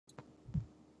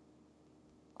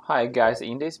Hi guys,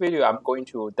 in this video I'm going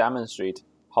to demonstrate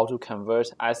how to convert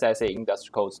SIC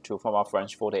industry codes to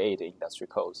Fama-French 48 industry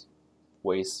codes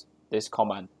with this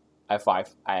command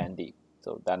FFIND.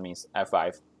 So that means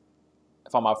F5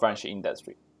 Fama-French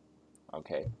industry.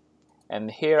 Okay, and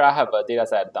here I have a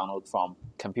dataset downloaded from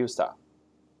CompuStar,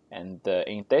 and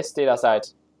in this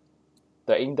dataset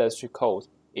the industry code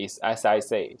is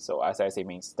SIC. So SIC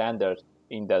means standard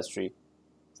industry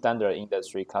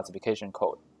classification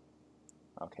code.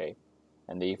 Okay,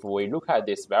 and if we look at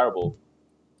this variable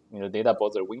in the data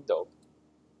browser window,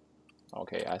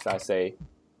 okay, as I say,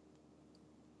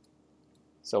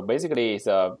 so basically it's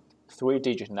a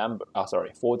 4-digit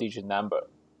number,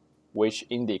 which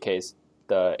indicates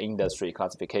the industry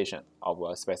classification of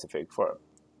a specific firm.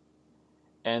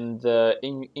 And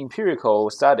in empirical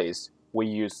studies, we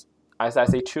use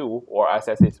SIC2 or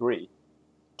SIC3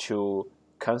 to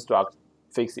construct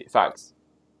fixed facts,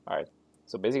 right?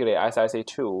 So basically,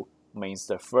 SIC2 means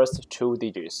the first 2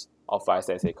 digits of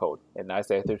SIC code, and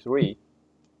SIC3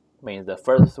 means the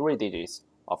first 3 digits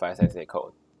of SIC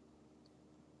code.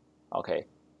 Okay,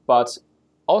 but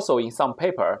also in some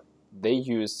paper, they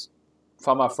use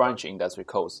Fama-French industry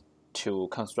codes to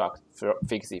construct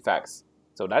fixed facts.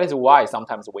 So that is why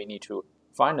sometimes we need to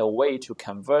find a way to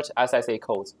convert SIC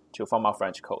codes to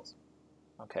Fama-French codes.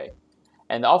 Okay,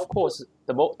 and of course,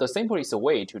 the simplest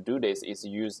way to do this is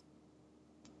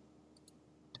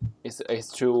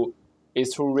to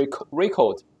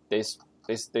recode this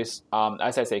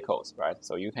SIC codes, right?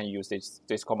 So you can use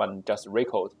this command just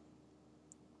recode,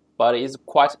 but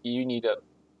you need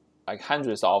like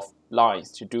hundreds of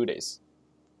lines to do this.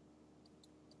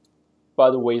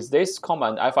 But with this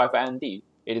command FFIND,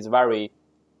 it is very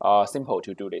simple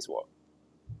to do this work.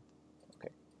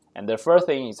 Okay, and the first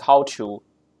thing is how to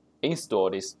install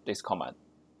this command.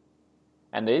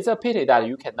 And it's a pity that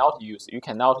you cannot use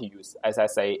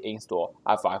SIC install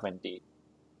FFIND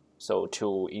so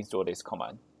to install this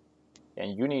command,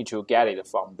 and you need to get it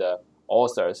from the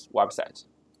author's website.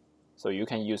 So you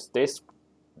can use this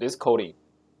coding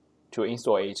to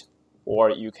install it, or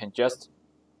you can just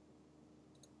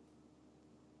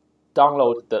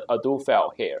download the ado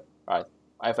file here, right?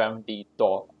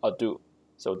 fmd.ado.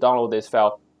 So download this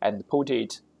file and put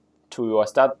it to your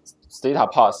Stata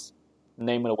path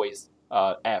named with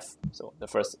F, so the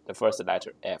first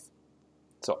letter F.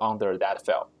 So under that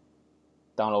file,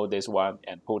 download this one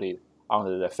and put it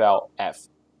under the file F.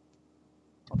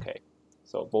 Okay,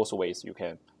 so both ways you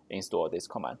can install this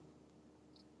command.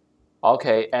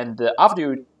 Okay, and after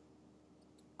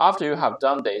you have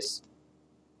done this,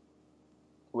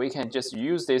 we can just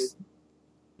use this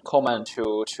command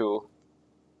to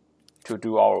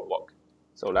do our work.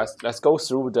 So let's go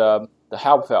through the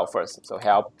help file first. So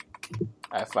help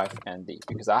FFIND,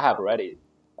 because I have already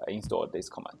installed this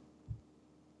command.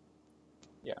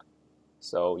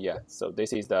 So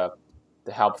this is the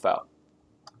help file.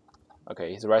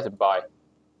 Okay, it's written by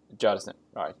Judson,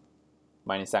 right?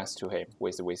 Many thanks to him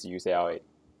with UCLA.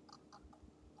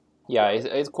 Yeah,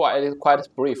 it's quite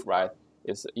brief, right?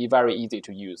 It's very easy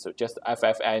to use. So just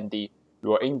FFIND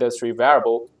your industry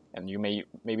variable, and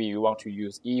maybe you want to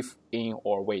use if, in,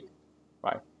 or wait,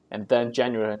 right? And then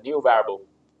generate a new variable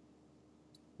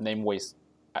name with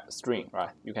string, right?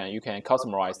 You can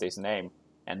customize this name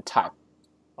and type.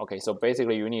 Okay, so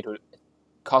basically you need to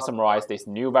customize this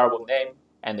new variable name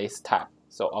and this type.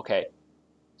 So okay,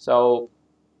 so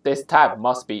this type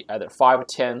must be either 5,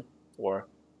 10, or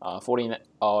 49,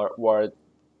 or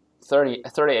 30,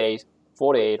 38,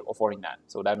 48, or 49.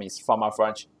 So that means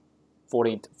Fama-French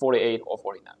 48 or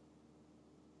 49.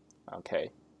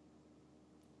 Okay,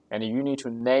 and you need to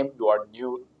name your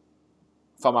new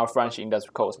Fama-French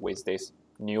industry codes with this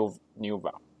new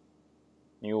var.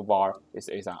 New var is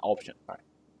an option, right?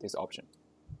 This option.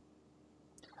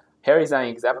 Here is an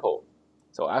example.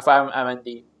 So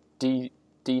FFIND D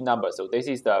number. So this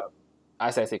is the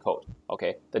SIC code.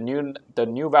 Okay, the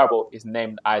new variable is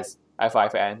named as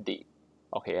FFIND.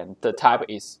 Okay, and the type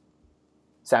is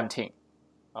 17.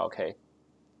 Okay,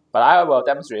 but I will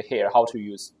demonstrate here how to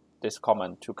use this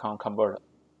command to convert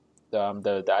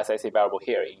the SIC variable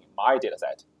here in my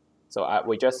dataset. So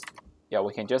we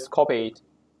can just copy it.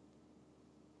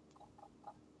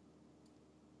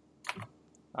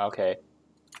 Okay,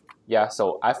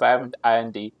 so FFIND,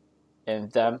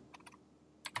 and then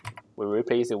we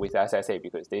replace it with SIC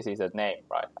because this is a name,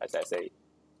 right? SIC,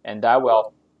 and I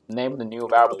will name the new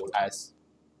variable as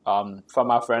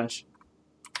Fama-French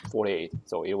 48.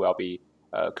 So it will be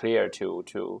clear to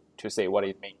say what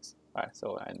it means, right?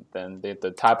 So and then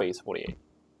the type is 48.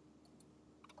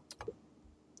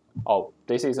 Oh,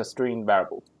 this is a string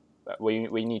variable. We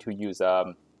need to use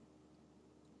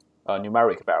a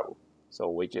numeric variable.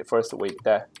 So first we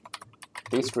get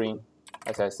this string,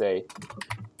 as I say,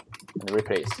 and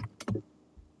replace.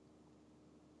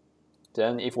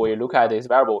 Then if we look at this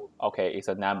variable, okay, it's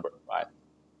a number, right?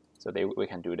 So we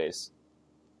can do this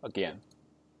again.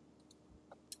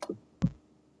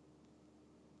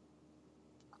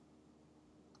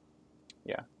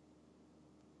 Yeah.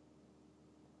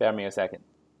 Bear me a second.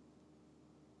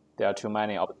 There are too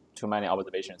many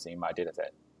observations in my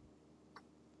dataset.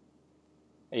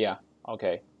 Yeah.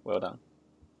 Okay. Well done.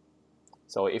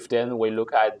 So if then we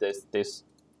look at this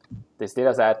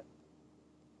dataset,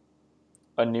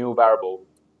 a new variable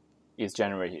is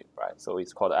generated, right? So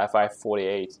it's called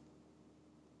FI48,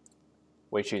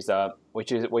 which is a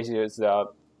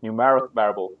numeric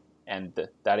variable, and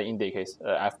that indicates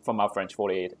Fama-French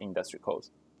 48 industry code.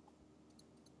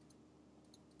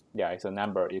 Yeah, it's a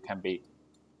number. It can be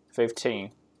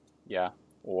 15, yeah,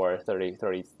 or 30,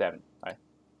 37, right?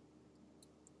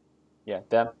 Yeah,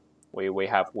 then we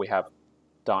have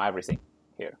done everything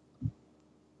here.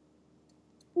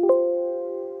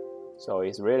 So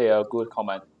it's really a good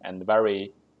command and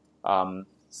very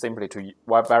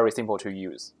simple to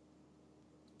use.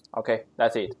 Okay,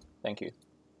 that's it. Thank you.